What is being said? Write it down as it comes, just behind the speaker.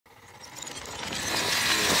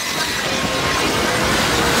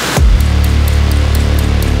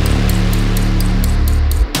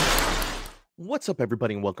What's up,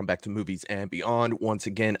 everybody, and welcome back to Movies and Beyond. Once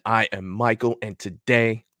again, I am Michael, and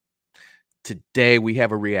today we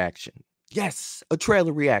have a reaction. Yes, a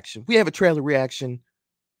trailer reaction. We have a trailer reaction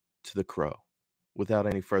to The Crow. Without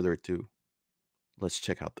any further ado, let's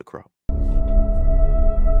check out The Crow.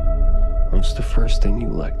 What's the first thing you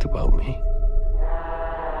liked about me?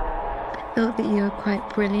 I thought that you were quite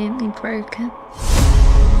brilliantly broken.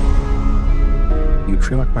 You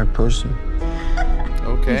feel like my person?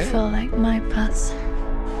 Okay. You feel like my person.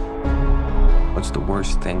 What's the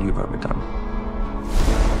worst thing you've ever done?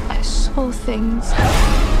 I saw things.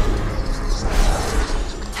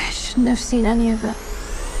 I shouldn't have seen any of it.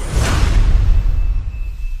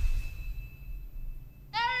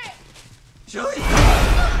 Julie!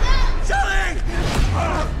 Julie!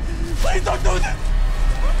 Please don't do this!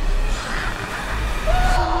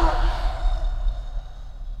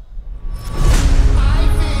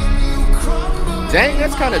 Dang,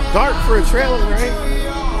 that's kind of dark for a trailer, right?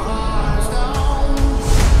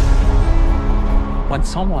 When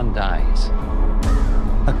someone dies,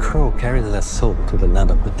 a crow carries their soul to the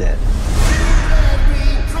land of the dead.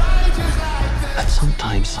 And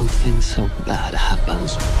sometimes something so bad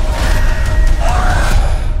happens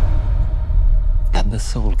that the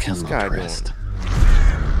soul What's this guy cannot rest.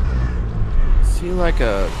 Is he like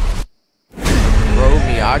a Crow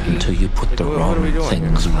Miyagi? Until you put the What are we wrong doing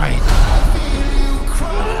things here? right.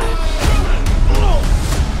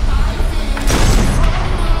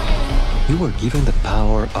 You were given the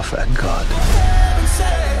power of a god.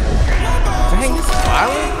 Dang, this is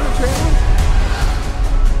violent for a trailer?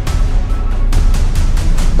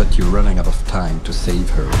 But you're running out of time to save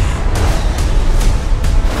her.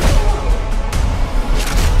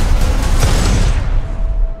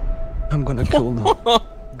 I'm gonna kill them.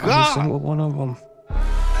 Every single one of them.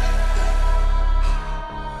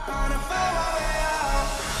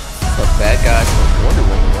 The bad guy from Wonder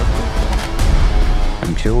Woman, wasn't it?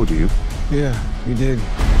 And killed you? Yeah, you did.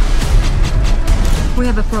 We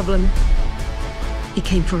have a problem. He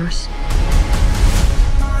came for us.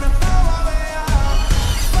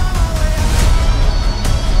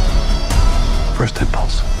 First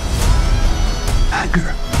impulse.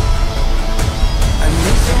 Anger.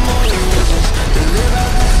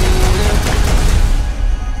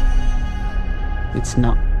 It's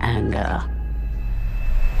not anger.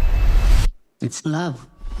 It's love.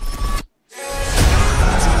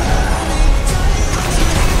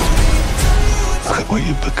 Look at what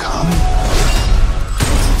you've become.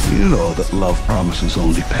 You know that love promises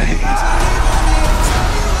only pain.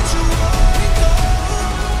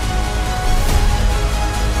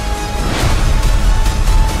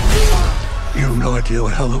 You have no idea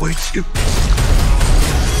what hell awaits you.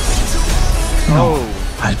 Oh.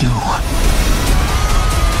 I do.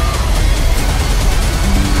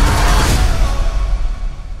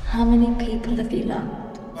 How many people have you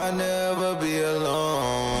loved? I'll never be alone.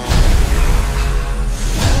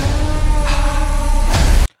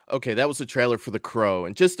 Okay, that was the trailer for The Crow,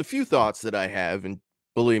 and just a few thoughts that I have, and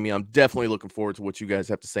believe me, I'm definitely looking forward to what you guys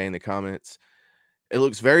have to say in the comments. It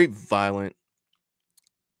looks very violent.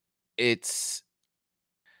 Here's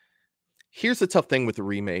the tough thing with the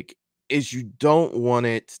remake, is you don't want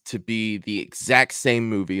it to be the exact same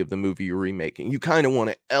movie of the movie you're remaking. You kind of want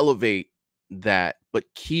to elevate that, but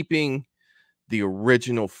keeping the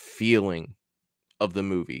original feeling of the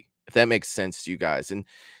movie, if that makes sense to you guys. And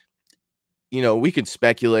we can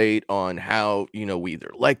speculate on how, we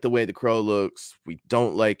either like the way The Crow looks, we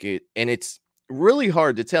don't like it, and it's really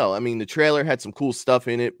hard to tell. I mean, the trailer had some cool stuff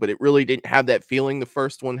in it, but it really didn't have that feeling the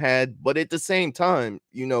first one had. But at the same time,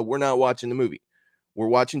 we're not watching the movie. We're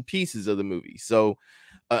watching pieces of the movie. So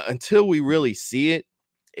until we really see it,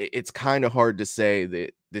 it's kind of hard to say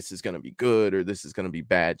that this is going to be good or this is going to be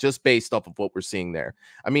bad, just based off of what we're seeing there.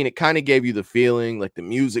 I mean, it kind of gave you the feeling like the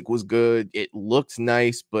music was good. It looked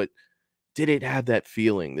nice, but did it have that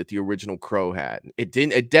feeling that the original Crow had? It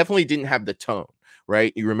didn't. It definitely didn't have the tone,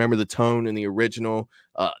 right? You remember the tone in the original,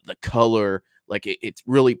 the color, like it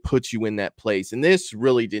really puts you in that place. And this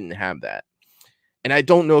really didn't have that. And I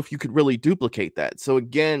don't know if you could really duplicate that. So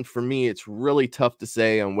again, for me, it's really tough to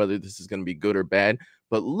say on whether this is going to be good or bad.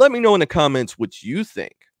 But let me know in the comments what you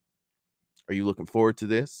think. Are you looking forward to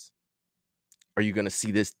this? Are you going to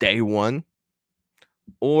see this day one?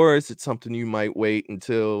 Or is it something you might wait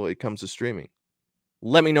until it comes to streaming?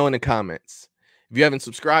 Let me know in the comments. If you haven't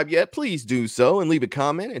subscribed yet, please do so and leave a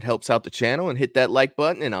comment. It helps out the channel, and hit that like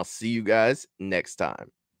button, and I'll see you guys next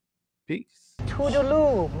time. Peace.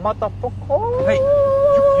 Toodaloo, motherfucker.